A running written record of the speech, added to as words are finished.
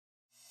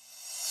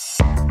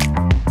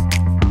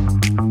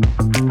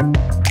We're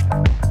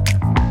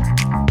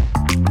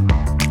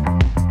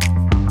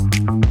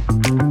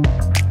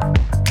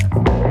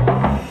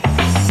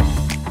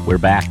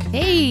back.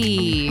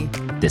 Hey.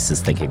 This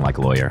is Thinking Like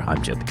a Lawyer.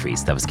 I'm Joe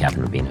Patrice. That was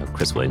Catherine Rubino.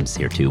 Chris Williams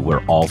here, too.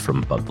 We're all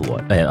from Above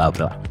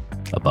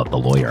the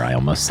Lawyer, I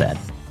almost said.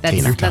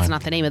 That's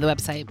not the name of the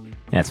website.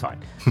 That's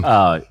fine.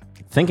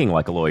 Thinking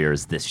Like a Lawyer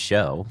is this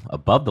show.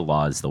 Above the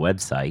Law is the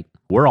website.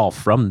 We're all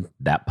from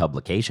that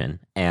publication.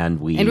 And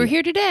we're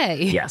here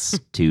today. Yes,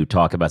 to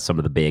talk about some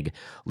of the big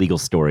legal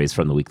stories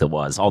from the week that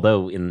was.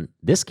 Although in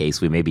this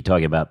case, we may be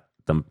talking about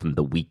them from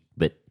the week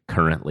that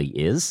currently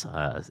is.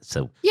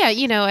 Yeah,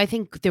 I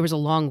think there was a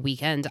long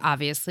weekend,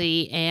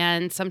 obviously,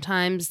 and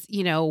sometimes,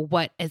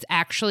 what is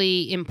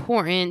actually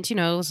important,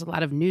 there's a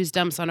lot of news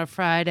dumps on a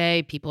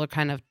Friday. People are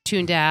kind of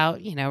tuned out.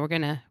 We're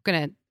gonna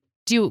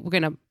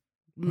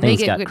make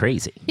things got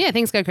crazy. Yeah,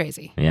 things got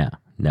crazy. Yeah,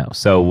 no.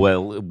 So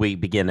we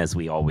begin as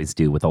we always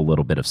do with a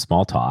little bit of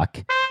small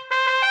talk.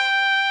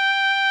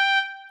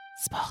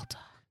 Small talk.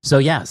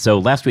 So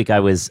last week I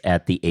was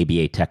at the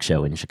ABA Tech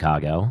Show in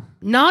Chicago.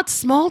 Not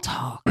small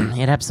talk.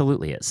 It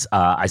absolutely is.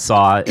 I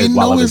saw it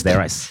while I was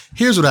there.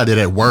 Here's what I did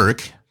at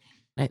work.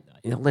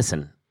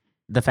 Listen,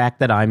 the fact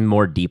that I'm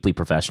more deeply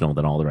professional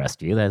than all the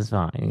rest of you, that's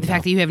fine. The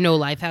fact that you have no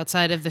life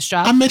outside of the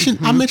shop.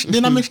 Didn't I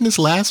mention this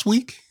last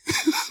week?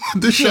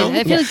 The show.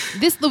 I feel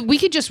like we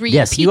could just repeat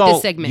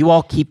this segment. You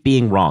all keep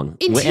being wrong.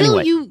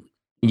 Until you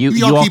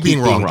all keep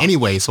being wrong.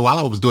 Anyway, so while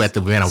I was at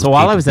the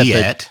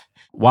event,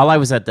 while I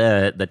was at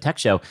the tech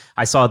show,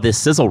 I saw this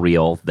sizzle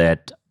reel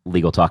that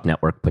Legal Talk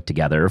Network put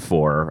together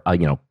for,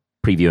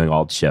 previewing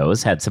all the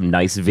shows. Had some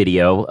nice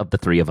video of the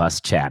three of us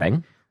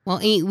chatting. Well,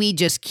 ain't we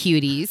just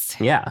cuties?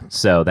 Yeah.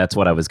 So that's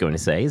what I was going to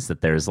say, is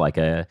that there's like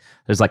a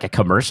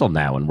commercial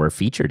now and we're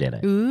featured in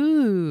it.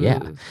 Ooh.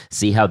 Yeah.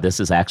 See how this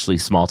is actually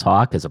small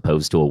talk as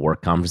opposed to a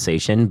work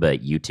conversation,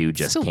 but you two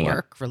just still can't.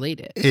 Work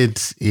related.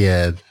 It's,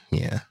 yeah.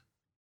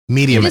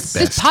 Medium at best.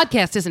 This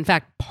podcast is, in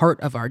fact, part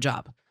of our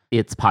job.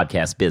 It's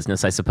podcast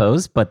business, I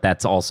suppose, but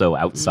that's also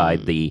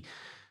outside the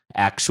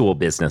actual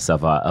business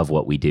of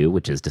what we do,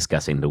 which is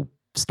discussing the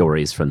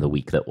stories from the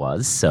week that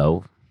was.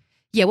 So,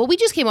 yeah, well, we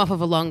just came off of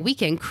a long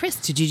weekend. Chris,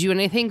 did you do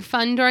anything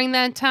fun during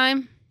that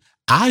time?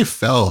 I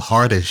fell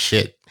hard as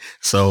shit.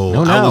 So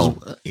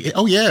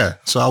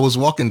So I was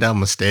walking down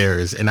my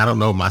stairs, and I don't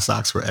know, my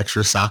socks were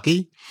extra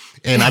socky,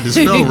 and I just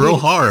fell real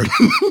hard.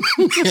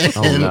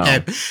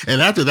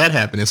 And after that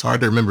happened, it's hard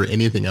to remember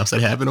anything else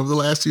that happened over the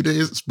last 2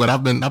 days. But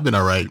I've been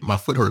all right. My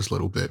foot hurts a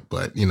little bit,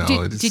 but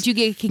did you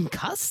get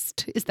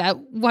concussed? Is that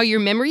why your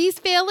memory is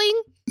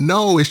failing?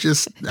 No, it's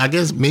just, I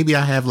guess maybe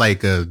I have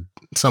like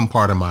some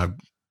part of my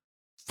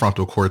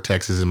frontal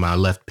cortex is in my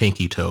left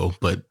pinky toe,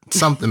 but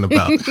something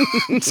about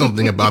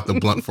the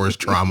blunt force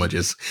trauma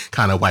just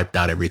kind of wiped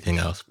out everything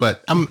else.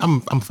 But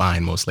I'm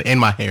fine mostly, and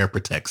my hair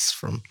protects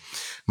from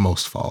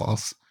most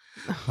falls.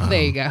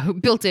 There you go,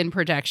 built-in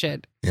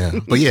protection. Yeah,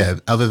 but yeah,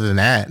 other than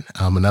that,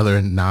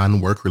 another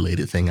non-work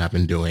related thing I've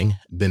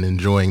been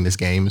enjoying this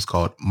game. It's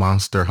called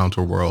Monster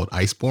Hunter World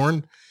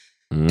Iceborne.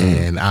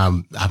 And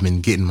I've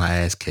been getting my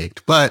ass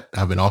kicked, but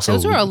I've been also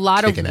those are a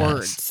lot of ass.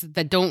 words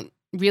that don't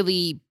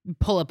really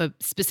pull up a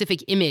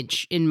specific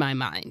image in my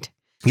mind.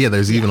 Yeah,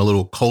 there's even a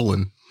little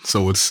colon.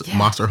 So it's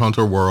Monster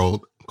Hunter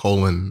World :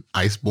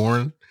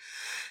 Iceborne.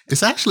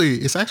 It's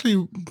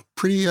actually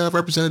pretty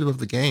representative of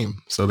the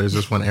game. So there's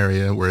this one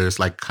area where it's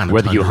like kind of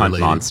whether you hunt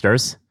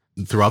monsters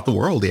throughout the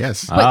world.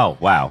 Yes. Oh,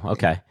 wow.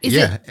 Okay. Is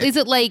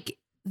it like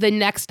the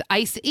next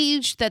ice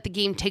age that the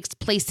game takes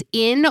place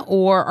in,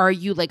 or are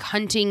you like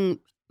hunting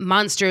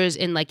monsters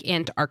in like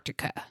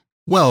Antarctica?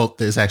 Well,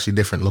 there's actually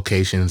different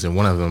locations, and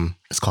one of them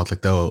is called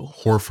like the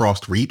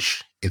Hoarfrost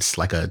Reach. It's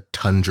like a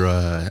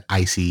tundra,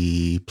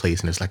 icy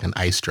place, and there's like an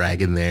ice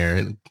dragon there,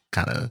 and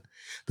kind of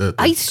the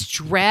ice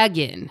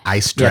dragon.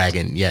 Ice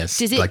dragon, yes.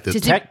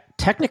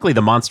 Technically,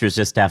 the monsters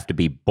just have to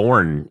be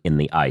born in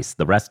the ice.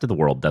 The rest of the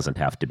world doesn't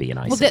have to be an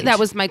ice age. That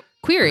was my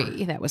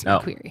query.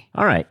 Query.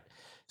 All right.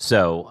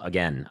 So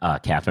again,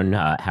 Catherine,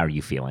 how are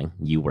you feeling?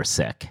 You were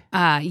sick.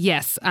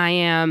 Yes, I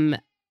am.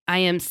 I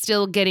am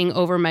still getting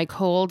over my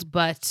cold,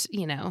 but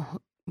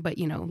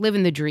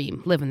living the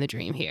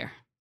dream here.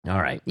 All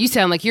right. You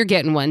sound like you're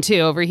getting one too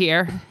over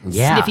here.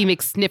 Yeah. Sniffy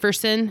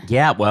McSnifferson.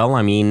 Yeah, well,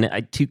 I mean,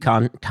 two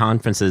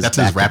conferences. That's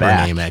his rapper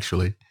name,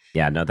 actually.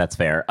 Yeah, no, that's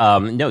fair.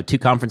 No, two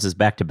conferences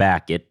back to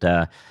back.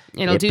 It'll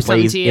do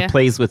something to you. It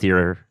plays with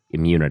your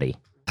immunity.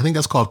 I think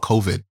that's called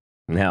COVID.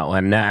 No,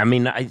 and I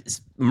mean,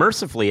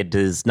 mercifully, it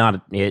is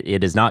not.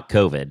 It is not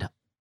COVID.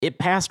 It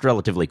passed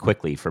relatively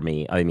quickly for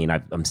me. I mean,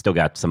 I'm still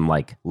got some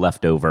like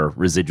leftover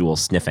residual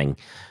sniffing,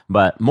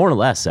 but more or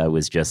less, I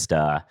was just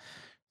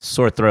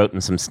sore throat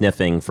and some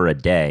sniffing for a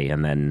day,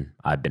 and then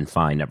I've been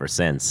fine ever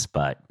since.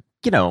 But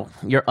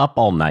you're up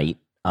all night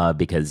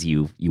because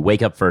you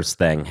wake up first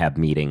thing, have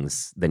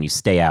meetings, then you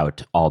stay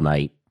out all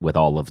night with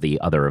all of the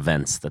other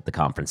events that the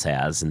conference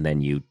has, and then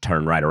you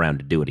turn right around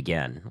to do it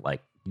again.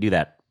 Like, you do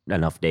that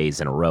enough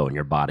days in a row, and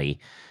your body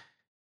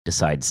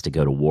decides to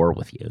go to war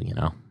with you.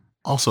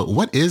 Also,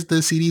 what is the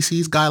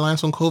CDC's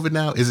guidelines on COVID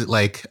now? Is it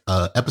like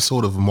an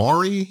episode of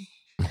Maury?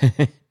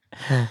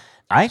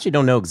 I actually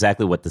don't know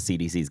exactly what the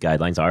CDC's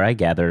guidelines are. I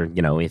gather,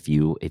 if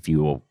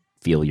you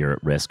feel you're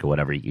at risk or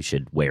whatever, you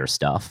should wear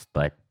stuff.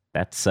 But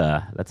that's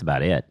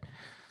about it.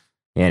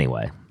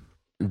 Anyway,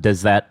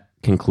 does that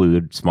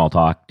conclude small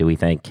talk, do we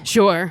think?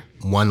 Sure.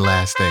 One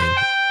last thing.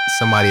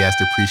 Somebody has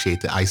to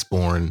appreciate the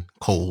Iceborne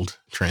cold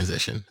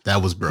transition.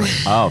 That was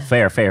brilliant. Oh,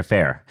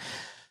 fair.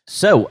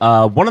 So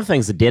one of the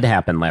things that did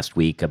happen last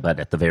week, but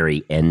at the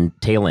very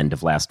tail end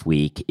of last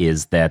week,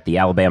 is that the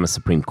Alabama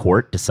Supreme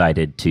Court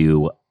decided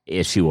to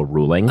issue a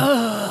ruling.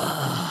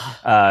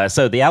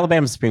 So the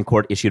Alabama Supreme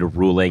Court issued a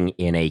ruling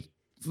in a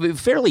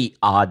fairly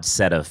odd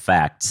set of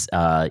facts.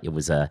 It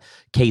was a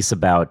case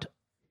about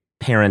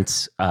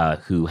parents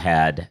who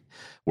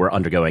were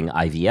undergoing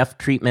IVF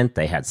treatment.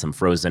 They had some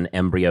frozen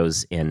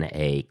embryos in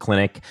a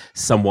clinic.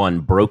 Someone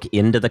broke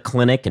into the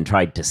clinic and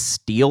tried to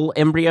steal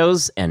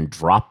embryos and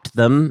dropped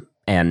them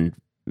and,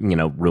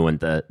 ruined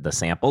the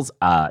samples.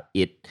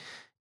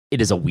 It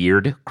is a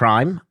weird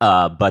crime,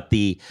 but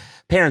the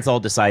parents all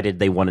decided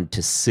they wanted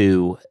to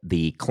sue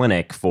the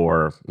clinic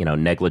for,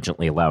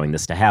 negligently allowing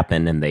this to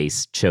happen, and they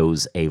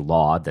chose a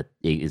law that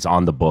is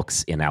on the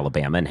books in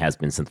Alabama and has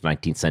been since the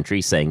 19th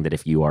century, saying that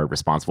if you are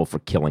responsible for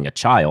killing a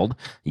child,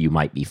 you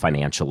might be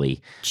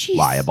financially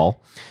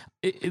liable.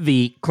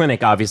 The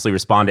clinic obviously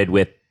responded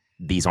with,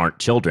 these aren't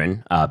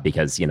children,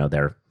 because,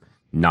 they're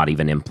not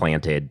even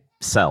implanted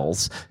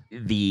cells.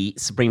 The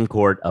Supreme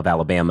Court of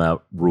Alabama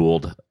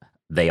ruled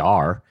they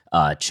are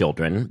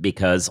children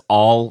because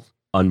all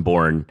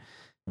unborn,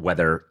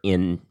 whether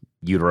in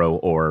utero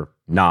or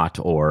not,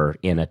 or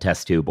in a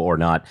test tube or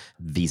not,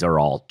 these are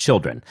all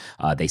children.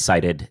 They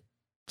cited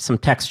some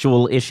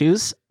textual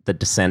issues. The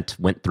dissent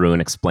went through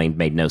and explained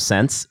made no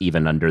sense,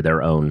 even under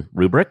their own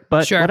rubric,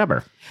 but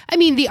whatever. I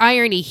mean, the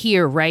irony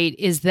here, right,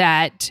 is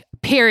that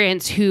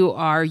parents who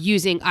are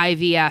using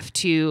IVF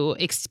to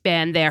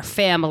expand their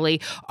family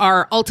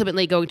are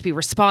ultimately going to be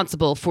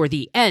responsible for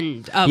the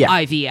end of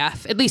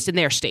IVF, at least in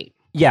their state.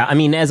 Yeah, I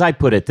mean, as I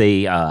put it,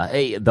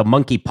 the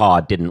monkey paw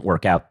didn't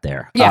work out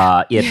there.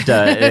 Yeah.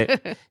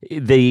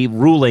 The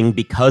ruling,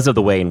 because of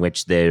the way in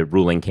which the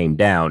ruling came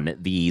down,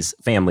 these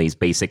families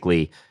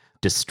basically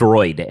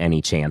destroyed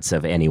any chance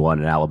of anyone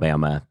in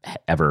Alabama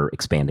ever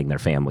expanding their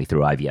family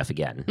through IVF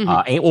again,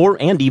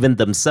 and even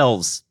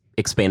themselves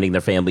expanding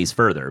their families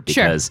further,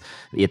 because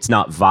it's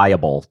not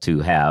viable to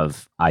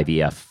have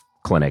IVF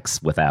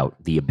clinics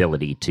without the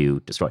ability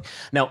to destroy.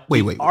 Now,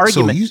 wait.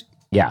 Argument,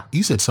 so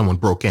you said someone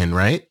broke in,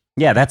 right?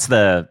 Yeah, that's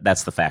the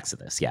facts of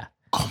this. Yeah.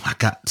 Oh my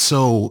God.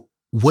 So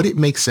would it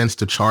make sense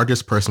to charge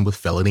this person with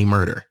felony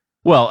murder?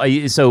 Well,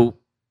 so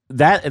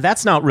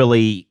that's not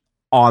really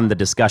on the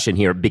discussion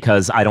here,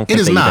 because I don't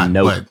think they even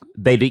know. I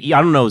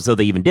don't know as though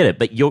they even did it.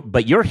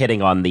 But you're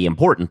hitting on the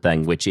important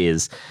thing, which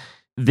is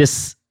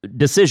this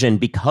decision,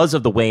 because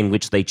of the way in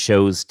which they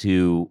chose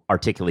to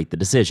articulate the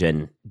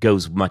decision,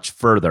 goes much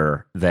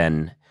further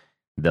than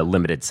the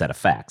limited set of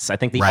facts. I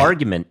think the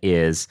argument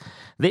is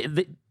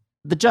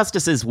the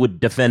justices would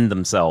defend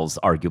themselves,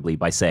 arguably,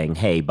 by saying,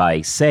 hey,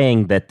 by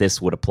saying that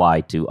this would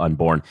apply to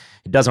unborn,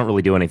 it doesn't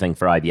really do anything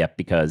for IVF,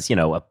 because,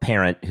 a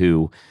parent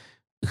who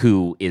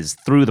is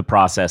through the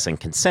process and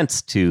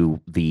consents to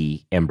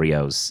the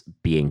embryos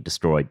being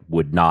destroyed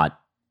would not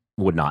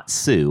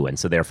sue, and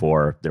so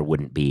therefore there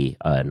wouldn't be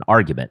an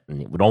argument,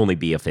 and it would only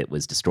be if it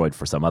was destroyed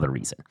for some other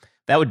reason.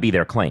 That would be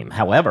their claim.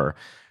 However,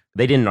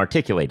 they didn't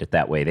articulate it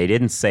that way. They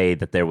didn't say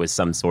that there was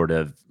some sort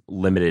of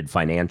limited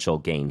financial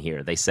gain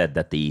here. They said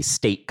that the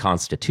state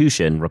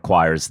constitution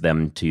requires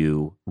them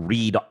to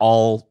read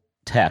all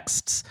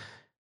texts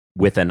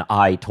with an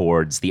eye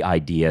towards the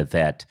idea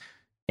that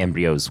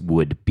embryos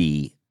would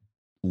be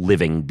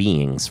living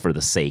beings for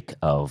the sake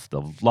of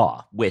the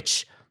law,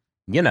 which,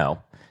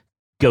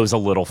 goes a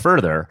little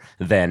further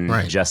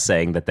than just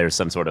saying that there's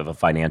some sort of a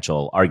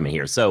financial argument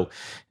here. So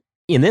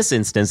in this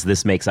instance,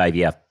 this makes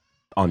IVF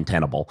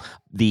untenable.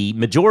 The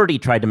majority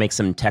tried to make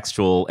some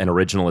textual and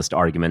originalist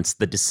arguments.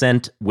 The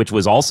dissent, which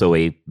was also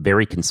a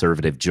very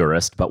conservative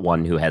jurist, but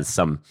one who has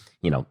some,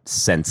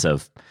 sense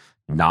of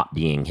not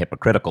being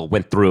hypocritical,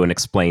 went through and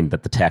explained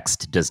that the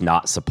text does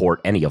not support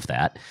any of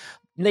that.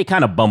 They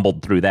kind of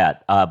bumbled through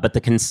that. But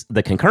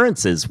the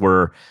concurrences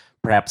were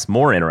perhaps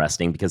more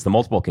interesting, because the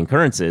multiple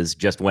concurrences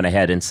just went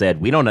ahead and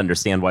said, we don't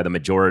understand why the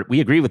majority, we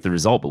agree with the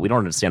result, but we don't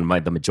understand why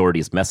the majority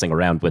is messing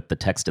around with the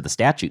text of the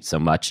statute so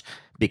much,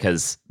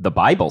 because the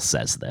Bible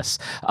says this.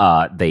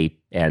 They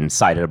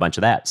cited a bunch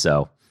of that.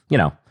 So,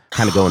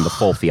 kind of going the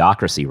full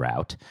theocracy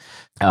route.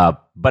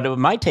 But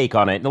my take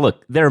on it,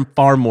 look, there are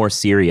far more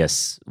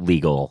serious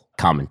legal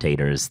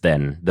commentators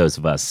than those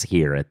of us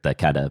here at the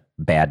kind of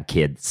bad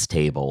kids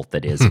table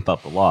that is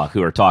above the law,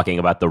 who are talking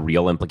about the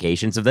real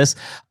implications of this.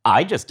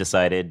 I just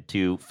decided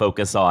to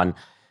focus on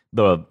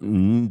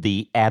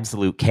the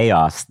absolute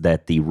chaos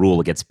that the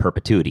rule against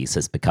perpetuities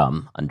has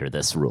become under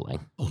this ruling.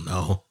 Oh,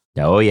 no.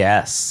 Oh,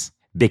 yes.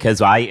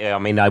 Because I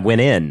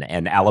went in,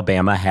 and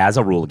Alabama has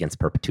a rule against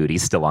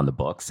perpetuities still on the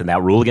books. And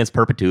that rule against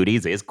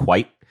perpetuities is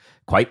quite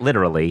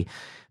literally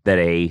that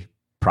a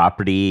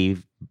property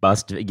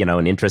must,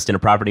 an interest in a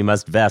property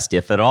must vest,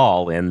 if at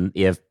all,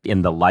 if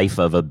in the life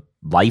of a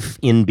life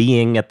in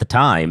being at the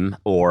time,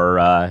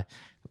 or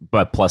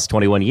but plus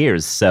 21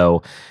 years.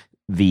 So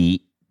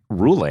the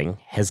ruling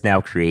has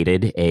now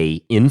created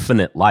a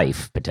infinite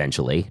life,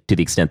 potentially, to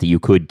the extent that you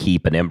could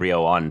keep an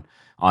embryo on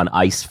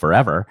ice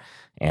forever.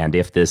 And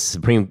if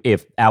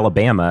if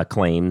Alabama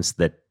claims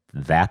that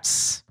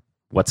that's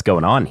what's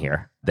going on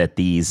here, that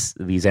these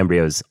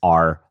embryos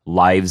are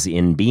lives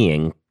in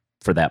being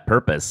for that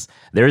purpose,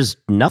 there's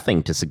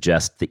nothing to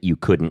suggest that you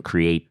couldn't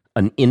create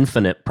an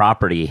infinite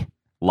property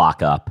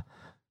lockup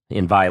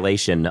in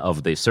violation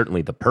of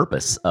certainly the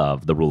purpose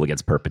of the rule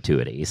against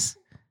perpetuities.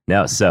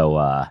 No,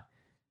 so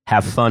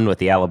have fun with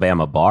the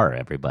Alabama bar,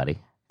 everybody.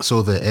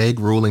 So the egg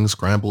ruling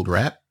scrambled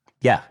rat?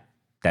 Yeah,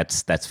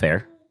 that's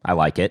fair. I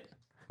like it.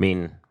 I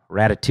mean,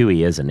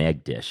 ratatouille is an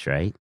egg dish,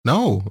 right?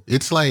 No,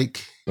 it's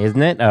like...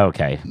 Isn't it?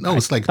 Okay. No,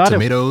 it's like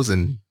tomatoes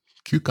and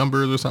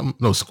cucumbers or something.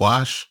 No,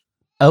 squash.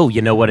 Oh,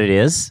 you know what it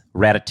is?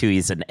 Ratatouille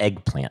is an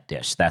eggplant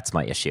dish. That's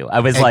my issue.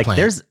 I was like,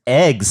 there's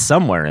eggs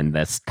somewhere in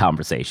this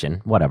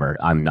conversation. Whatever.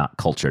 I'm not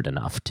cultured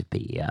enough to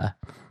be...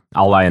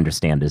 all I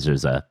understand is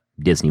there's a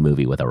Disney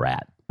movie with a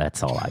rat.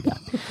 That's all I got.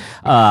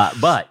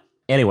 But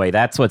anyway,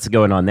 that's what's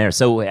going on there.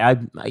 So I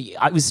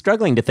was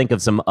struggling to think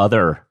of some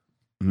other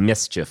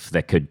mischief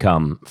that could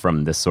come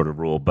from this sort of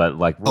rule, but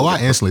like...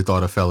 I instantly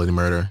thought of felony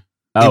murder.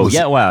 Oh,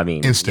 yeah, well, I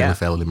mean... Instantly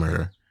felony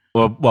murder.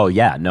 Well,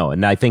 yeah, no.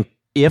 And I think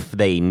if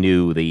they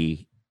knew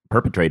the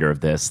perpetrator of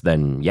this,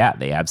 then yeah,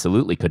 they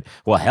absolutely could.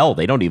 Well, hell,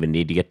 they don't even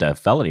need to get to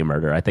felony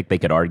murder. I think they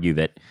could argue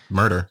that...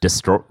 Murder.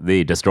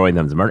 Destroying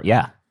them is murder.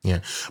 Yeah. Yeah.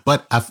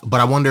 But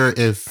I wonder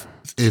if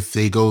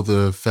they go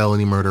the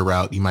felony murder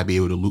route, you might be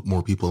able to loop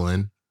more people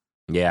in.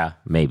 Yeah,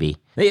 maybe.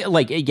 Well,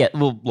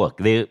 look,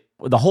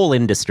 the whole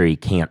industry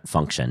can't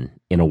function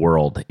in a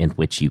world in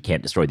which you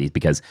can't destroy these,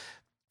 because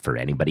for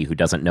anybody who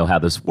doesn't know how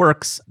this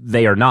works,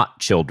 they are not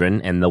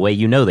children. And the way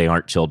you know they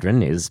aren't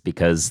children is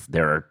because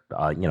there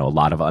are, a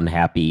lot of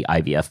unhappy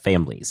IVF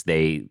families.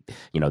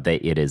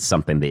 It is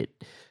something that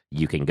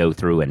you can go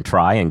through and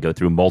try and go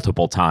through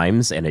multiple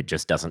times, and it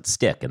just doesn't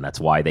stick. And that's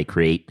why they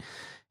create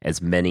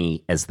as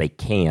many as they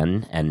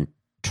can and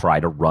try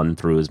to run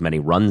through as many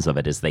runs of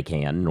it as they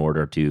can in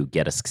order to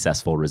get a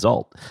successful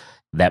result.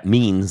 That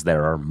means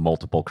there are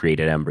multiple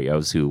created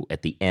embryos who,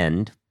 at the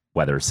end,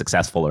 whether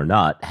successful or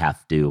not,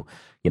 have to,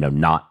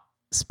 not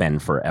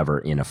spend forever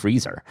in a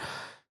freezer.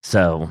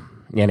 So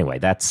anyway,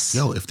 that's...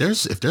 if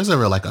there's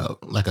ever like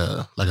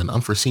an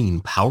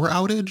unforeseen power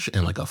outage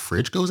and like a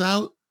fridge goes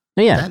out,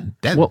 yeah,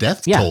 that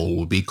death toll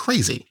would be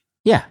crazy.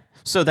 Yeah.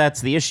 So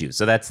that's the issue.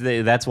 So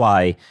that's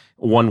why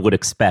one would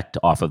expect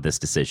off of this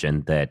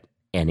decision that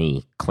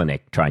any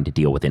clinic trying to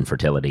deal with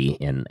infertility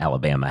in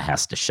Alabama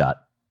has to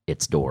shut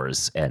its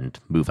doors and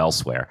move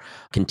elsewhere,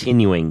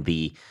 continuing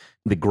the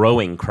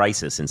growing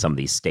crisis in some of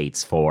these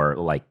states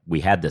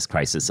we had this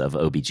crisis of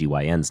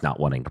OBGYNs not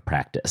wanting to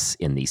practice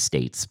in these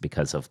states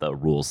because of the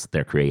rules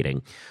they're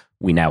creating.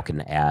 We now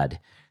can add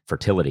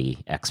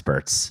fertility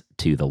experts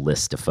to the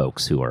list of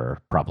folks who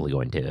are probably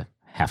going to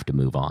have to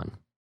move on.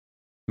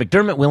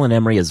 McDermott, Will &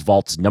 Emery is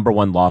Vault's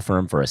 #1 law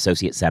firm for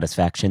associate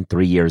satisfaction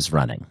 3 years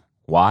running.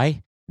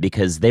 Why?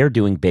 Because they're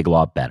doing big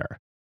law better.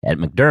 At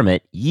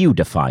McDermott, you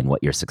define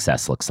what your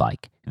success looks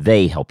like.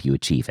 They help you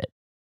achieve it.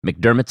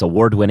 McDermott's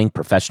award-winning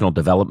professional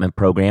development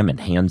program and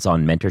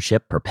hands-on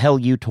mentorship propel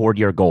you toward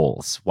your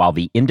goals, while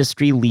the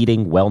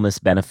industry-leading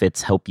wellness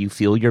benefits help you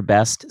feel your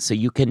best so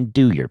you can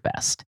do your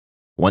best.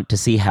 Want to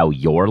see how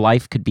your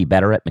life could be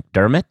better at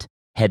McDermott?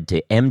 Head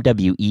to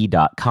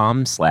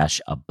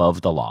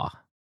mwe.com/abovethelaw.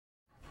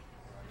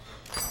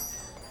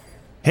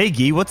 Hey,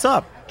 Guy, what's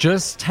up?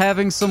 Just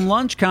having some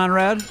lunch,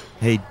 Conrad.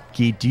 Hey,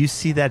 Guy, do you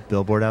see that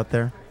billboard out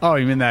there? Oh,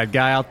 you mean that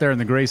guy out there in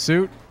the gray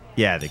suit?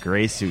 Yeah, the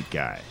gray suit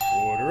guy.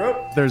 Order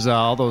up. There's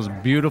all those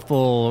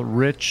beautiful,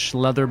 rich,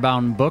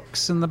 leather-bound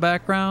books in the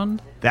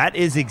background. That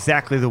is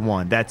exactly the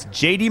one. That's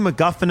J.D.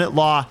 McGuffin at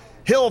Law.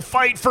 He'll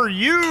fight for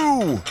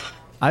you!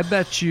 I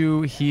bet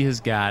you he has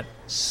got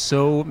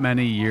so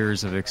many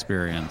years of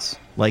experience.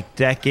 Like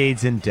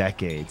decades and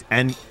decades.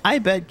 And I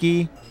bet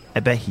he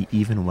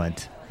even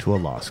went to a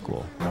law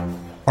school.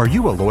 Are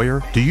you a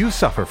lawyer? Do you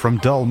suffer from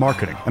dull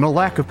marketing and a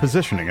lack of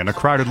positioning in a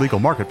crowded legal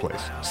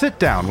marketplace? Sit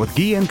down with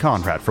Guy and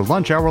Conrad for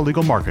Lunch Hour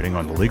Legal Marketing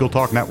on the Legal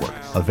Talk Network.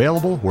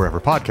 Available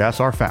wherever podcasts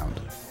are found.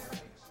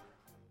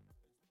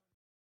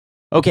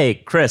 Okay,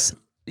 Chris,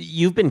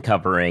 you've been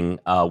covering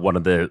one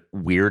of the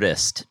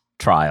weirdest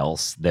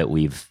trials that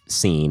we've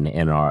seen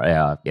in our,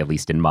 at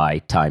least in my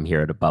time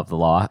here at Above the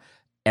Law.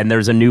 And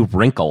there's a new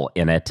wrinkle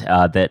in it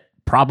that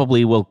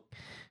probably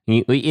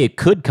it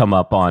could come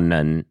up on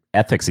an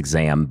ethics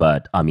exam,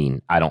 but I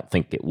mean, I don't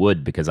think it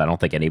would, because I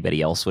don't think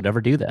anybody else would ever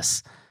do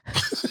this.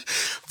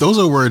 Those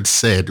are words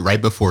said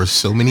right before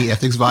so many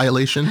ethics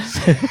violations.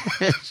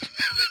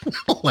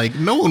 Like,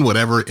 no one would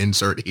ever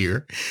insert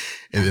here.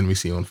 And then we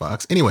see on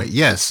Fox. Anyway,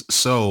 yes.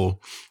 So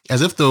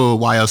as if the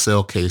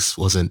YSL case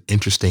wasn't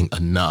interesting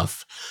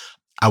enough,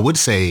 I would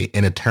say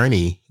an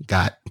attorney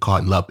got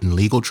caught up in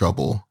legal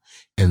trouble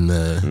in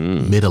the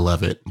middle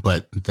of it,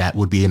 but that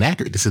would be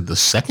inaccurate. This is the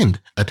second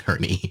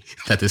attorney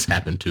that this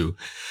happened to.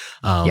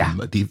 A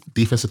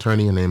defense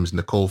attorney, her name is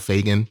Nicole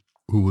Fagan,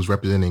 who was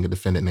representing a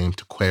defendant named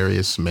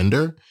Taquarius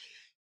Mender.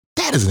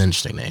 That is an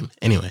interesting name.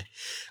 Anyway,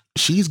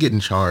 she's getting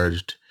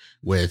charged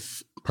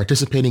with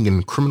participating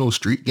in criminal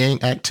street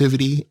gang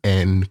activity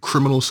and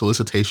criminal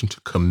solicitation to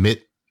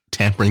commit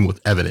tampering with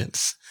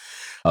evidence.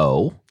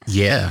 Oh?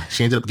 Yeah.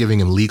 She ended up giving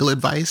him legal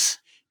advice,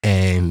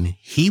 and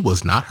he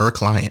was not her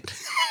client.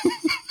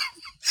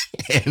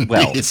 And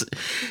well,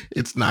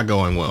 it's not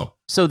going well.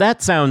 So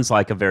that sounds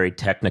like a very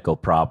technical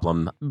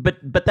problem,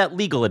 but that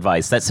legal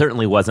advice, that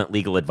certainly wasn't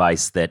legal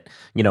advice that,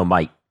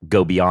 might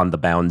go beyond the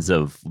bounds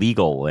of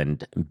legal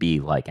and be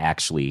like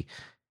actually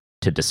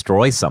to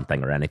destroy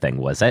something or anything,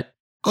 was it?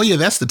 Oh yeah,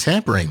 that's the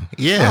tampering.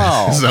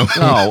 Yeah.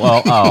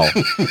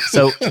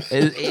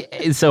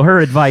 So her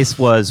advice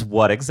was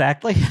what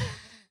exactly?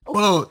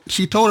 Well,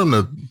 she told him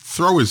to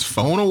throw his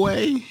phone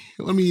away.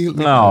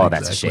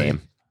 That's a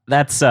shame.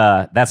 That's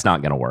not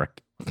going to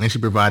work. And she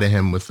provided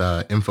him with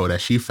info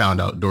that she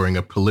found out during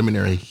a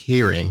preliminary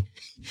hearing.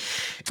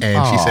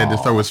 And she said to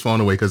throw his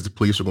phone away because the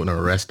police were going to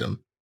arrest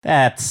him.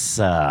 That's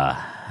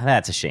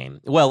a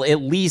shame. Well,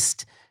 at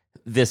least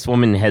this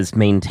woman has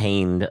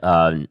maintained,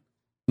 a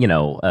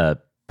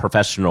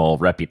professional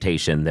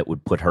reputation that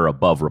would put her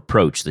above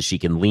reproach that she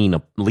can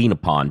lean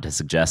upon to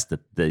suggest that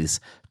these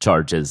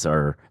charges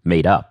are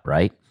made up,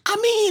 right? I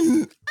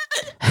mean,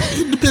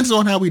 it depends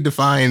on how we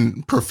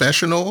define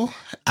professional.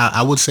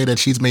 I would say that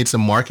she's made some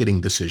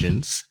marketing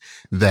decisions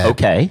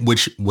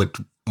which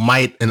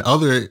might in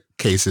other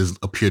cases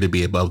appear to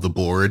be above the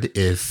board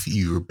if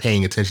you're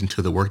paying attention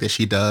to the work that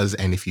she does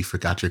and if you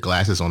forgot your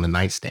glasses on the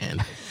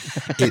nightstand.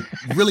 It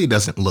really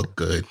doesn't look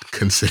good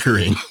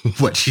considering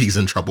what she's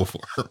in trouble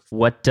for.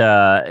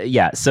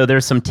 So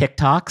there's some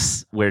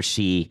TikToks where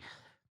she...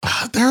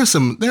 There are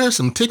some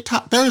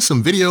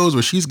videos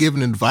where she's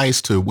giving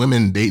advice to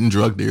women dating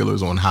drug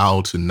dealers on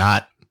how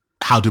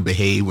to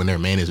behave when their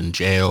man is in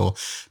jail.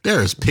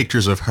 There's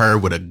pictures of her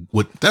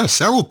there are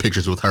several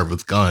pictures with her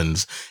with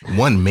guns.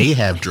 One may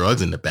have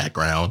drugs in the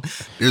background.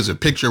 There's a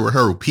picture with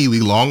her with Pee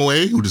Wee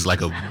Longway, who is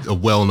like a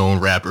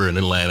well-known rapper in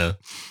Atlanta.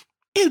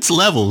 It's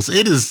levels.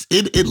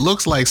 It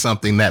looks like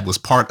something that was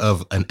part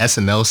of an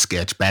SNL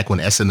sketch back when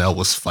SNL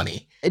was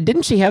funny.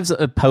 Didn't she have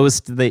a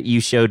post that you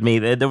showed me?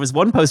 There was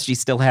one post she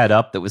still had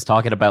up that was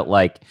talking about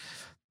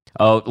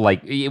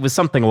it was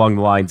something along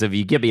the lines of,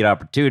 you give me an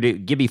opportunity,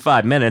 give me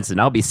 5 minutes and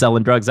I'll be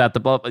selling drugs out the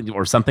block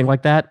or something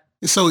like that.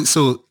 So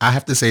I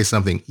have to say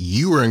something.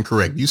 You were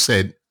incorrect. You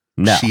said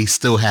no. She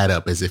still had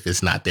up as if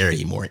it's not there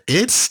anymore.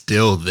 It's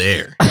still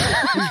there.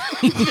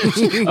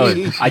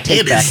 I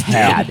take that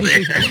had. And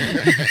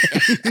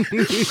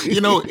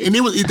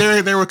it was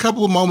there were a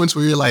couple of moments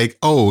where you're like,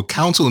 oh,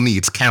 counsel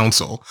needs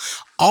counsel.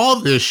 All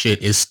this shit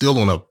is still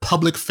on a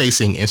public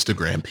facing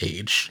Instagram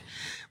page.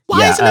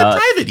 Why isn't it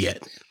private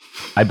yet?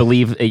 I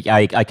believe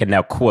I can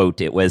now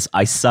quote, it was,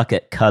 "I suck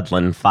at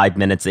cuddling. 5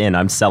 minutes in,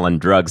 I'm selling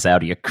drugs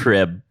out of your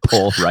crib,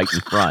 pull right in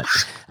front."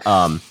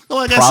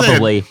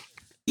 Probably.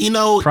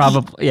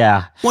 Probably,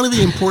 yeah. One of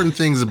the important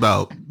things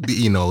about,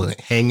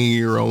 hanging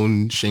your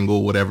own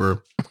shingle,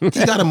 whatever, you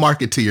got to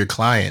market to your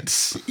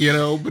clients,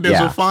 but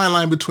there's a fine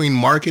line between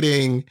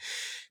marketing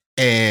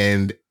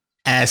and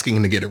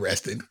asking to get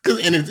arrested.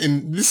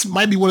 And this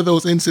might be one of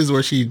those instances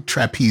where she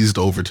trapezed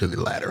over to the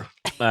latter.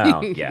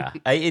 Oh, yeah.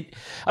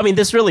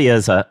 This really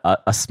is a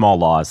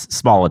small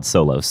and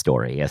solo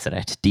story, isn't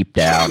it? Deep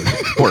down,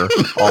 we're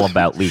all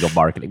about legal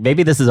marketing.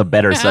 Maybe this is a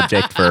better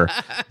subject for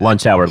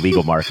lunch hour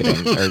legal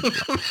marketing.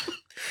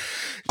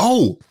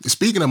 Oh,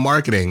 speaking of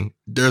marketing,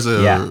 she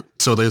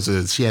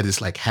had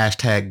this like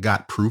hashtag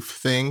got proof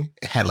thing.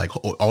 It had like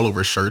all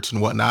over shirts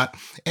and whatnot.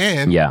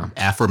 And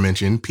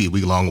aforementioned Pee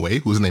Wee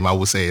Longway, whose name I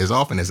will say as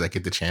often as I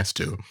get the chance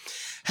to,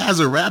 has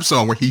a rap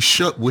song where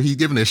he's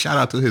giving a shout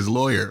out to his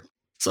lawyer.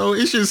 So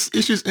it's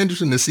just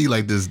interesting to see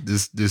like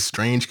this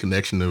strange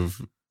connection of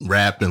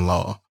rap and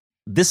law.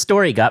 This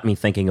story got me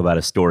thinking about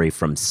a story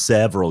from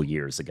several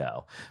years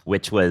ago,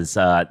 which was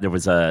there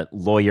was a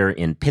lawyer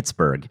in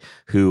Pittsburgh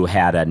who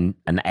had an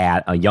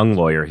ad, a young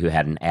lawyer who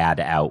had an ad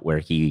out where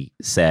he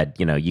said,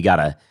 to get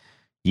a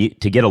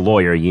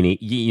lawyer, you need,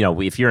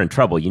 if you're in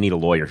trouble, you need a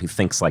lawyer who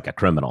thinks like a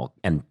criminal,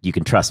 and you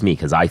can trust me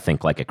because I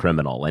think like a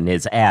criminal. And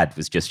his ad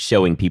was just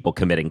showing people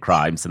committing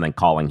crimes and then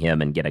calling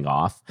him and getting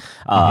off.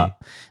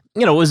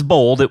 It was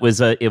bold. It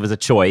was a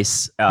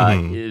choice.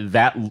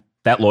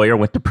 That lawyer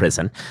went to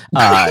prison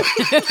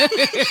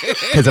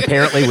because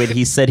apparently when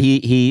he said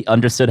he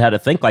understood how to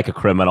think like a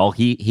criminal,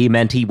 he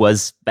meant he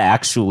was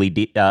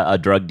actually a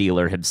drug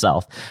dealer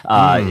himself.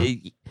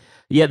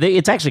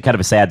 It's actually kind of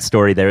a sad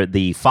story there.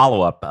 The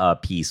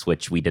follow-up piece,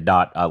 which we did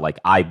not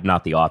I'm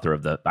not the author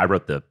of I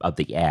wrote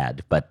the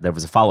ad, but there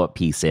was a follow-up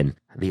piece in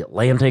The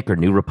Atlantic or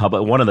New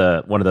Republic, one of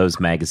those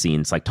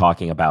magazines, like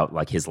talking about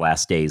like his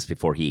last days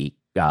before he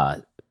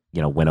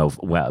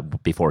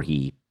before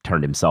he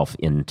turned himself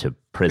into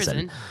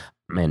prison.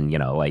 And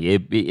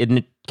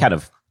it kind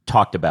of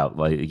talked about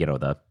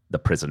the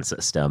prison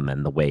system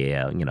and the way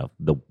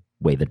the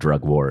way the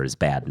drug war is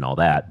bad and all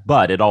that.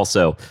 But it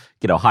also,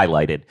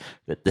 highlighted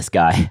that this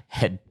guy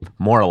had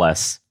more or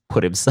less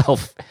put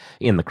himself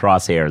in the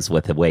crosshairs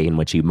with the way in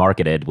which he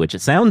marketed, which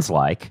it sounds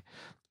like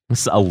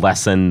was a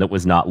lesson that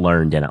was not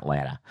learned in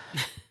Atlanta.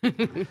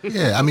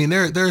 Yeah, I mean,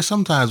 there are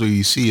some times where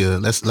you see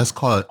let's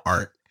call it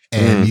art,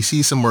 and you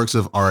see some works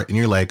of art, and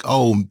you're like,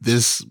 oh,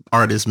 this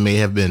artist may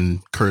have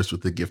been cursed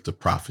with the gift of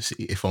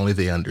prophecy, if only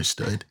they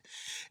understood.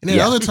 And then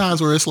other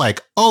times where it's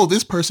like, oh,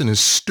 this person is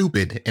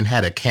stupid and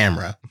had a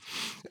camera.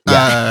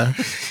 Yeah.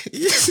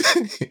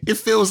 It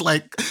feels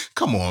like,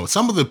 come on,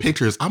 some of the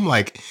pictures, I'm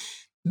like,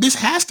 this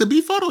has to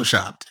be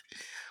Photoshopped.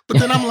 But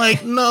then I'm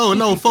like, no,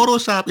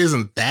 Photoshop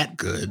isn't that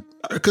good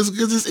because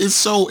it's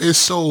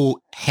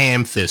so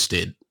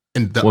ham-fisted.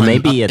 And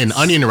maybe an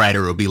onion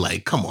writer will be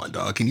like, come on,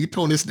 dog, can you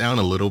tone this down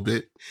a little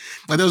bit?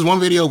 Like there was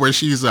one video where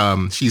she's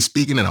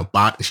speaking in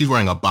she's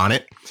wearing a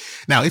bonnet.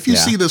 Now, if you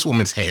see this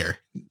woman's hair,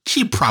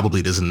 she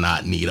probably does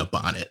not need a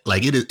bonnet.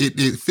 Like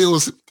it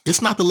feels,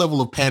 it's not the level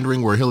of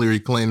pandering where Hillary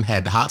Clinton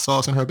had hot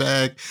sauce in her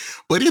bag,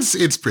 but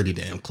it's pretty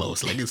damn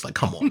close. Like it's like,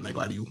 come on, like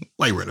why you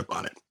wearing a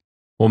bonnet?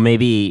 Well,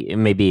 maybe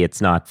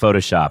it's not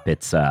Photoshop.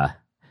 It's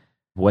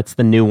what's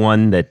the new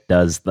one that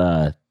does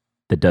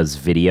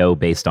video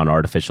based on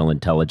artificial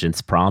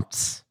intelligence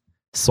prompts?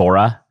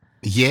 Sora.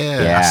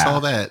 Yeah,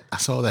 I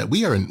saw that.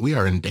 We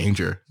are in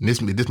danger.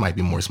 This might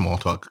be more small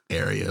talk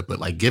area, but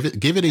like give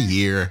it a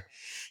year.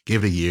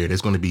 Give it a year.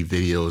 There's going to be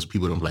videos.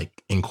 People don't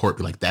like in court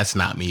be like, that's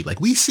not me. Like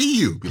we see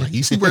you. Be like,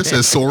 you see where it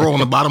says Sora on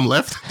the bottom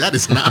left? That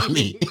is not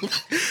me.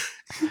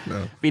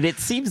 No. I mean, it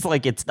seems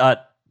like it's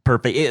not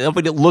perfect.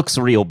 It looks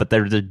real, but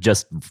they're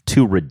just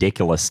too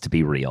ridiculous to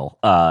be real.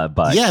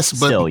 But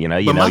still, you're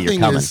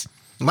coming.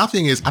 My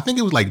thing is, I think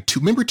it was like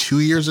 2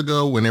 years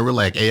ago when they were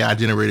like AI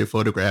generated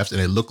photographs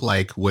and it looked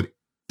like what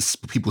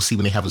people see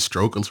when they have a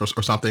stroke or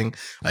something.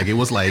 Like it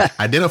was like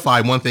identify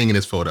one thing in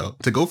this photo.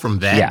 To go from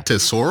that to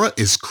Sora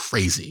is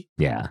crazy.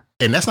 Yeah.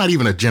 And that's not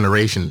even a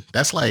generation.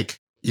 That's like,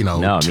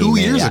 2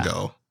 years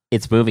ago.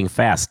 It's moving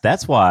fast.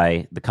 That's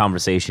why the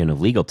conversation of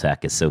legal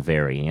tech is so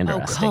very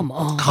interesting. Oh, come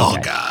on. Oh,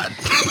 God.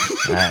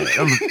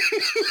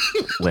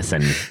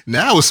 Listen.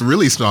 Now it's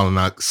really sounds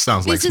like small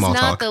talk. This is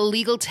not the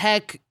Legal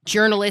Tech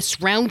Journalists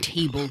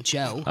Roundtable,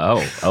 Joe.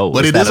 Oh.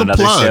 But is it is a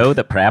another plug. show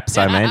that perhaps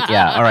I'm in?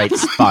 Yeah, all right,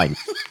 fine.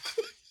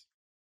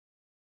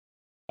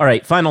 All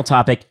right, final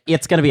topic.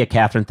 It's going to be a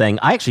Catherine thing.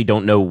 I actually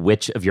don't know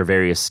which of your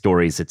various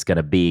stories it's going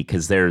to be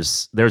because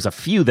there's a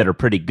few that are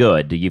pretty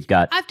good.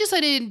 I've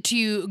decided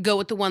to go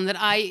with the one that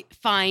I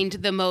find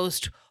the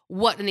most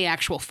what in the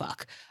actual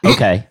fuck.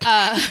 Okay.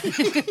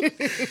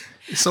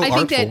 So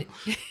I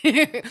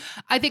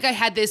think I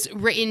had this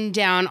written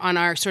down on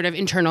our sort of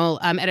internal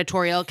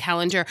editorial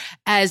calendar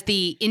as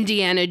the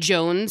Indiana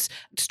Jones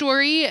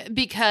story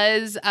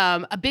because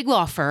a big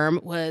law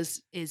firm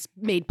is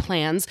made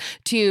plans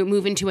to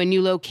move into a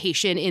new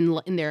location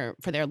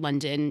for their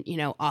London,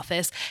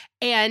 office,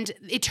 and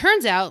it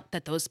turns out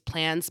that those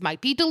plans might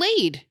be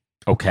delayed.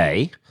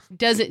 Okay.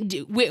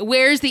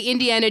 Where's the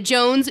Indiana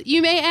Jones,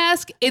 you may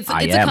ask? It's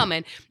a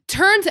coming.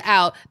 Turns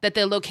out that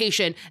the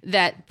location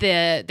that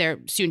their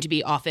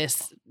soon-to-be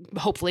office,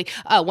 hopefully,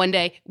 one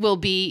day will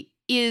be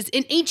is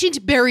an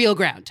ancient burial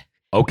ground.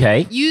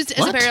 Okay. Used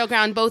as a burial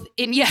ground both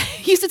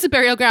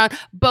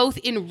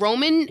in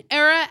Roman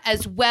era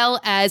as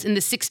well as in the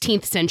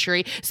 16th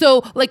century.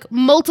 So like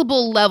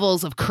multiple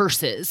levels of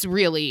curses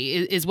really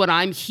is what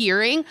I'm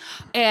hearing.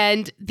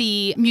 And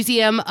the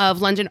Museum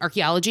of London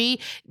Archaeology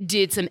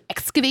did some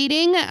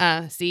excavating.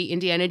 See,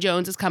 Indiana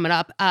Jones is coming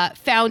up.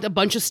 Found a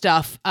bunch of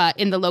stuff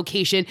in the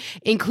location,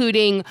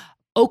 including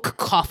oak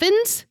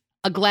coffins,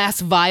 a glass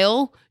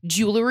vial,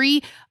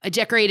 jewelry, a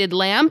decorated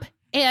lamp,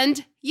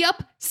 and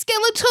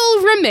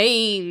skeletal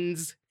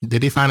remains.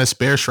 Did they find a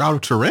spare Shroud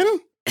of Turin?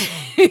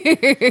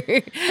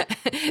 They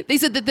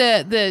said that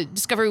the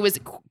discovery was,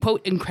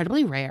 quote,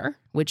 incredibly rare,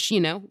 which,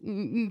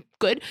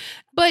 good.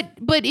 But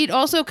it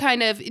also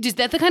kind of, is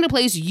that the kind of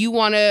place you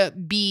want to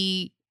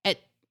be at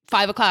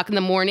 5 o'clock in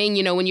the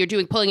morning, when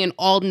you're pulling an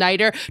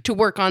all-nighter to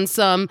work on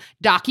some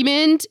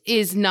document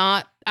is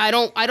not, I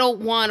don't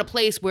want a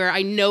place where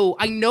I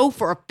know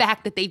for a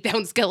fact that they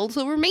found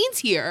skeletal remains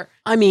here.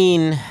 I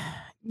mean,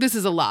 this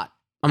is a lot.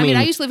 I mean,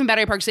 I used to live in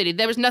Battery Park City.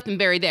 There was nothing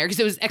buried there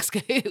because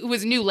it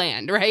was new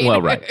land, right?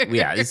 Well, right.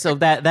 Yeah. So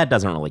that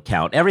doesn't really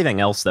count.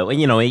 Everything else, though, and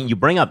you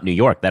bring up New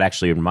York. That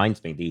actually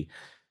reminds me,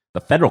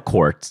 the federal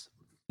courts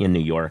in New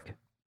York.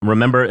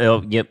 Remember,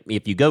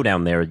 if you go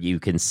down there, you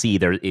can see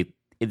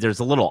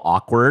there's a little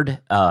awkward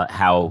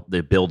how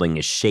the building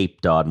is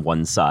shaped on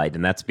one side.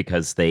 And that's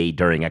because they,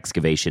 during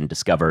excavation,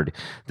 discovered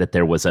that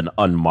there was an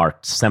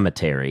unmarked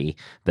cemetery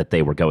that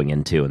they were going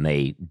into, and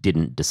they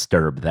didn't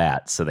disturb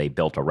that. So they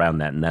built around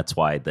that. And that's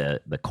why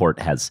the court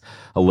has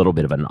a little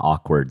bit of an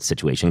awkward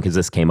situation, because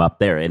this came up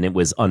there and it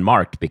was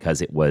unmarked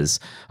because it was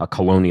a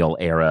colonial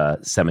era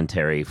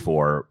cemetery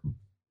for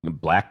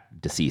Black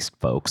deceased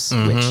folks,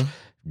 which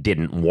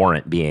didn't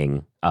warrant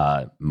being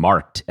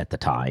marked at the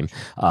time.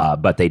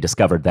 But they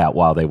discovered that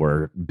while they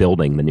were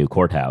building the new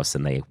courthouse,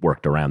 and they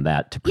worked around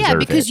that to preserve it. Yeah,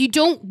 because you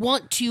don't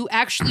want to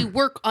actually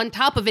work on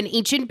top of an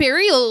ancient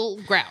burial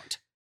ground.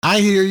 I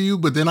hear you,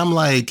 but then I'm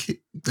like,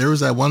 there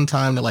was that one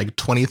time that like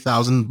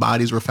 20,000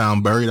 bodies were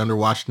found buried under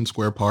Washington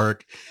Square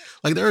Park.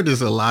 Like there are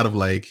just a lot of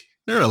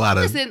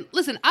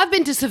Listen, I've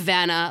been to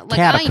Savannah. Like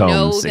Catacombs I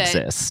know that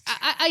exist.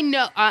 I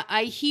know.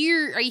 I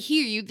hear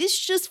you. This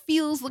just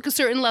feels like a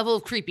certain level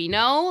of creepy.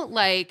 No,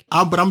 like.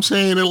 But I'm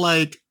saying it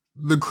like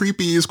the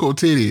creepy is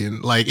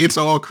quotidian. Like it's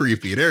all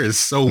creepy. There is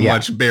so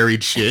much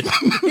buried shit.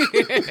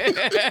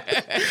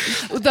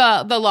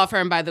 The law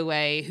firm, by the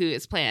way,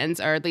 whose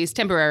plans are at least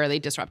temporarily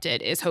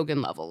disrupted, is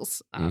Hogan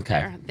Lovells.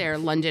 Their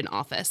London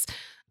office.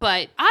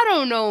 But I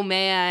don't know,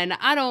 man.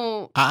 I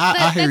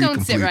hear you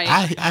completely. Sit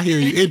right. I hear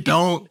you. It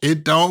don't.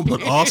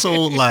 But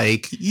also,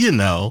 like,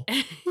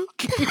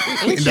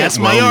 that's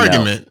my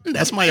argument.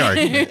 That's my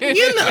argument.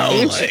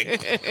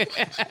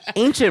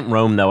 Ancient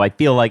Rome, though, I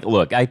feel like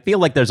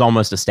there's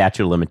almost a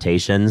statute of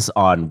limitations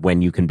on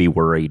when you can be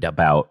worried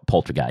about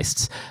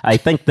poltergeists. I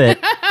think that.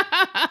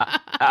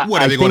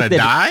 What are they going to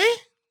die?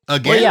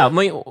 Again?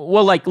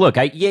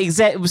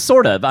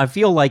 Sort of. I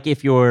feel like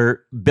if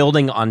you're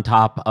building on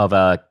top of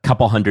a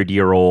couple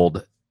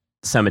 100-year-old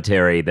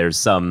cemetery, there's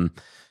some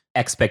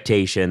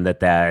expectation that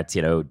that's,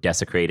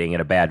 desecrating in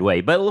a bad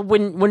way. But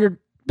when you're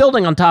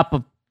building on top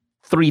of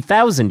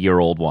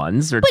 3,000-year-old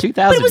ones or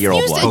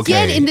 2,000-year-old ones, but it was used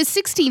again in the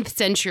 16th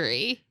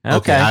century.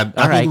 Okay, I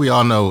think we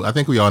all know. I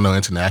think we all know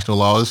international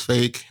law is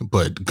fake,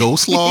 but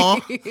ghost law,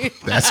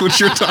 that's what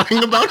you're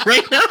talking about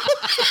right now.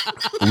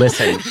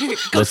 Listen.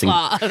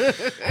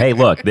 Hey,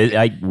 look,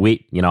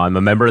 I'm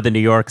a member of the New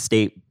York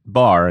State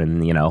Bar,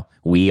 and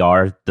we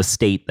are the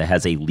state that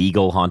has a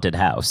legal haunted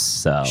house.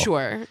 So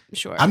sure.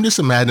 I'm just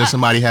imagining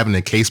somebody having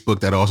a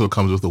casebook that also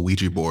comes with a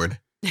Ouija board.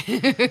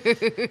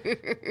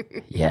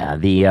 Yeah.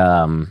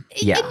 And,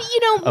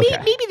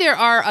 maybe there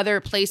are other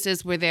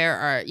places where there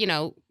are,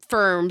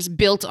 firms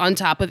built on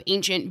top of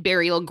ancient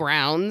burial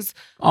grounds.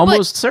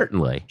 Almost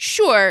certainly.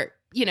 Sure.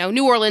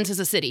 New Orleans is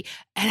a city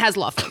and has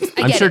law firms.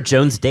 I'm sure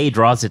Jones Day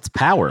draws its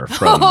power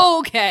from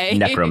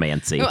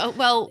necromancy.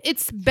 Well,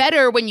 it's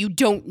better when you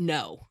don't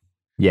know.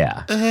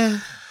 Yeah.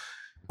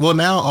 Well,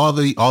 now all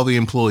the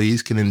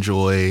employees can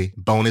enjoy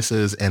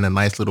bonuses and a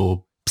nice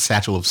little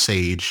satchel of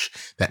sage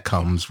that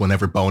comes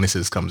whenever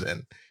bonuses comes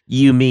in.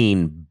 You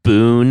mean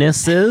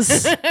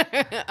bonuses?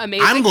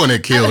 Amazing. I'm going to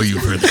kill you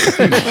for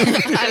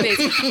that.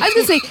 Amazing. I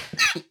was going to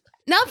say,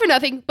 not for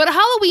nothing, but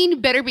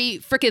Halloween better be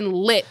freaking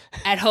lit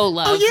at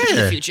Holo in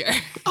the future.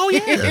 Oh,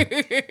 yeah.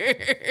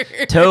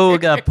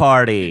 Toga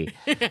party.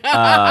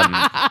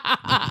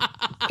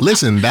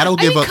 Listen, that'll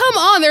give up. Come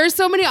on, there are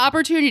so many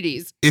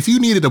opportunities. If you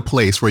needed a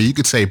place where you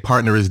could say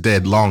partner is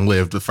dead, long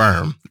live the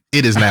firm,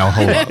 it is now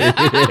Holo.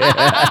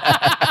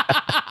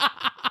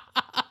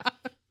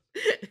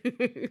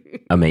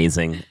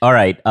 Amazing. All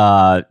right.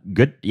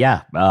 Good.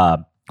 Yeah.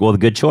 Well,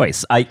 good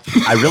choice. I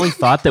really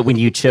thought that when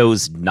you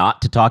chose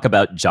not to talk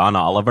about John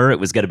Oliver, it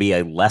was going to be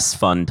a less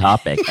fun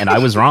topic, and I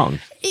was wrong.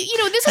 This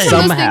is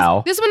one of those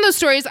things. This is one of those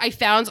stories I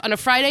found on a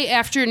Friday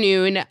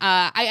afternoon.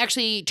 I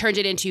actually turned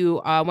it into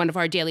one of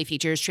our daily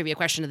features, Trivia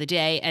Question of the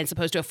Day, and it's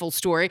opposed to a full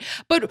story.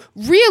 But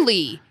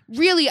really,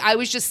 I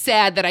was just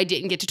sad that I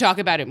didn't get to talk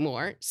about it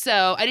more.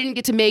 So I didn't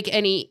get to make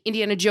any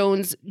Indiana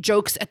Jones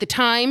jokes at the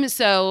time.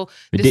 So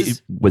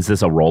was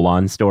this a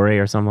roll-on story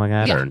or something like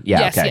that?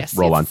 Yeah. Yes.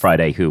 Roll-on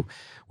Friday, who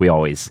we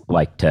always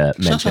like to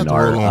mention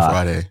our Roll-on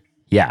Friday.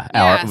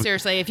 Yeah.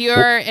 Seriously. If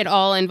you're at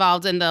all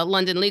involved in the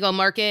London legal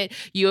market,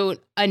 it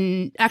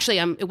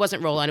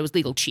wasn't Roll On, it was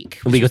Legal Cheek.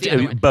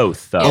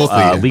 Both,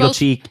 though. Legal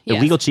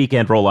Cheek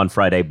and Roll On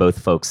Friday, both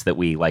folks that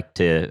we like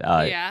to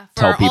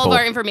tell people. For all of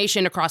our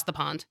information across the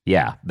pond.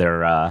 Yeah,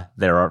 there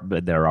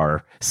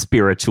are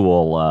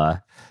spiritual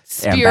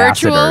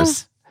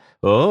ambassadors.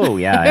 Oh,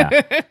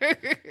 yeah.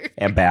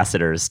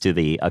 Ambassadors to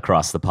the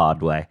Across the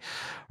Pod way.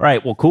 All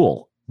right, well,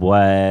 cool.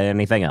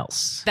 Anything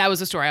else? That was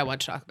the story I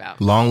wanted to talk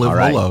about. Long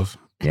live love.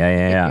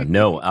 Yeah.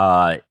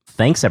 No,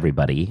 thanks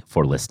everybody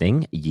for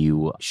listening.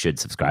 You should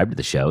subscribe to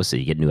the show so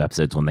you get new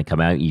episodes when they come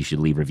out. You should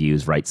leave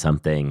reviews, write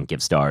something,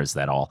 give stars.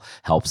 That all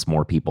helps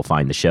more people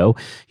find the show.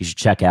 You should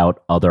check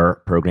out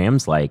other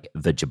programs like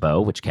The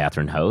Jabot, which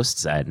Catherine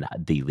hosts, and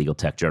the Legal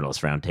Tech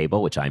Journalist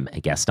Roundtable, which I'm a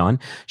guest on. You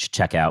should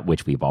check out,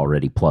 which we've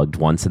already plugged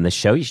once in this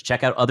show. You should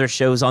check out other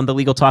shows on the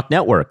Legal Talk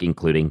Network,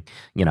 including,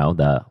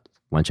 the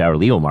Lunch Hour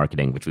Legal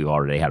Marketing, which we've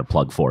already had a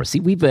plug for. See,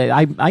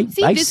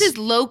 this is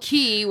low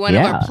key one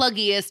of our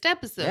pluggiest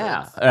episodes.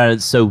 Yeah.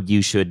 So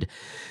you should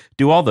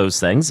do all those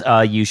things.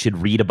 You should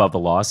read Above the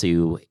Law so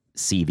you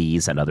see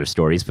these and other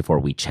stories before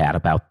we chat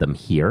about them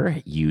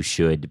here. You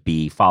should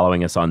be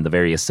following us on the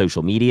various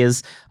social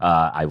medias.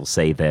 I will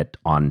say that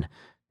on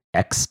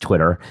X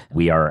Twitter,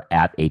 we are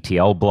at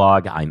ATL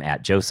Blog. I'm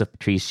at Joseph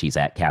Patrice. She's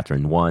at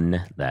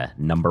Catherine1, the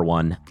number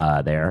 1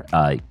 there.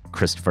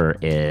 Christopher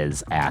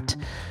is at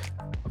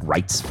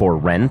Rights for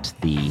Rent,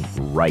 the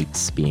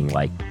rights being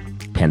like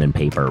pen and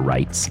paper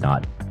rights,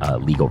 not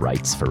legal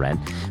rights for rent.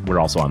 We're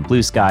also on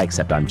Blue Sky,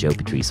 except I'm Joe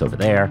Patrice over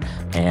there.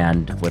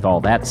 And with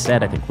all that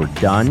said, I think we're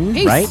done,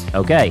 Peace. right?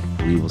 Okay,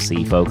 we will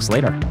see folks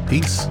later.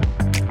 Peace.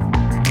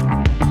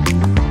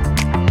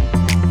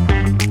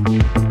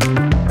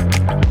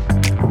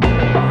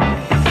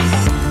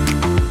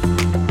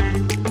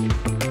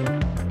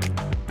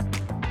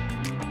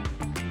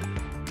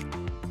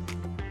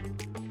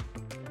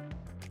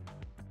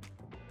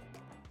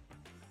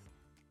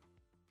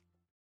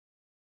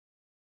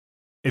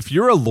 If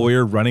you're a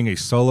lawyer running a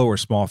solo or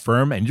small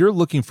firm and you're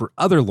looking for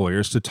other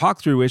lawyers to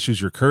talk through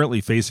issues you're currently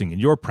facing in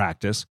your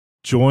practice,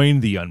 join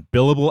the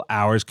Unbillable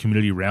Hours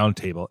Community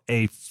Roundtable,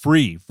 a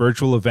free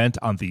virtual event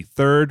on the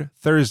third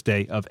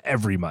Thursday of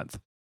every month.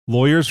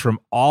 Lawyers from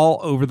all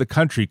over the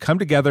country come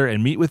together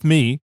and meet with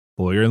me,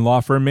 lawyer and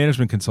law firm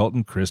management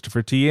consultant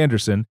Christopher T.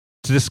 Anderson,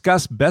 to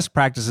discuss best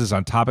practices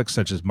on topics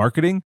such as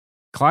marketing,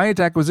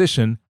 client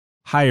acquisition,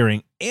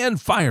 hiring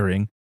and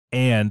firing,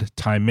 and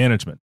time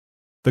management.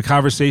 The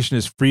conversation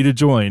is free to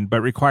join, but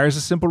requires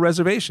a simple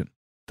reservation.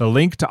 The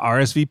link to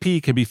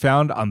RSVP can be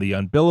found on the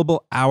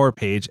Unbillable Hour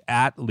page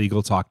at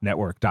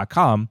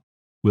LegalTalkNetwork.com.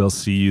 We'll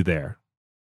see you there.